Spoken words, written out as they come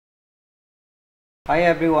Hi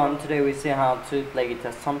everyone, today we see how to play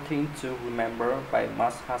guitar Something to Remember by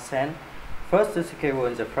Matt Hansen. First, the scale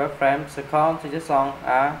in the first frame, the chords to the song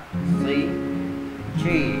are C,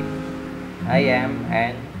 G, A, M,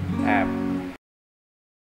 and F.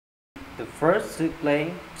 The first to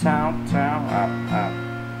play down, down, up, up,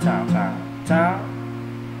 down, down, down,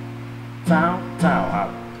 down, down,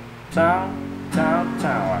 up, down, down,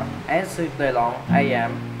 down, up, and to play long A,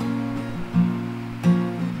 M,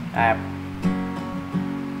 F,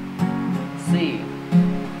 C,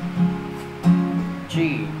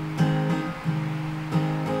 G,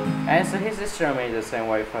 and so his instrument is the same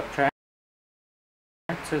way for track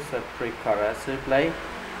to the pre-chorus to play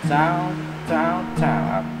down, down, down,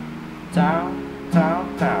 up, down,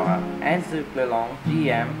 down, down, up, and to play long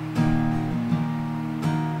D, M,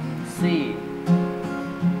 C,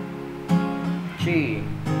 G,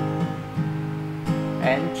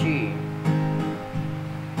 and G.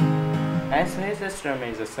 And so his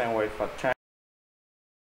instrument is the same way for track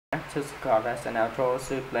to the chorus and outro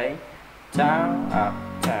to play down, up,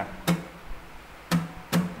 tap,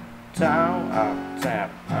 down, up, tap,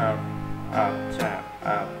 up, tap,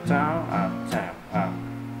 up, down, up, tap,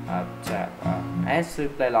 up, tap, up, and to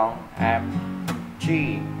play long F,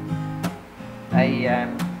 G, A,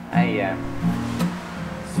 M,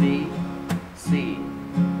 C, C,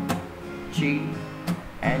 G,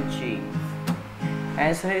 and G.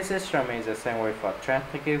 And so his instrument is the same way for track.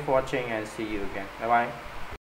 Thank you for watching and see you again. Bye bye.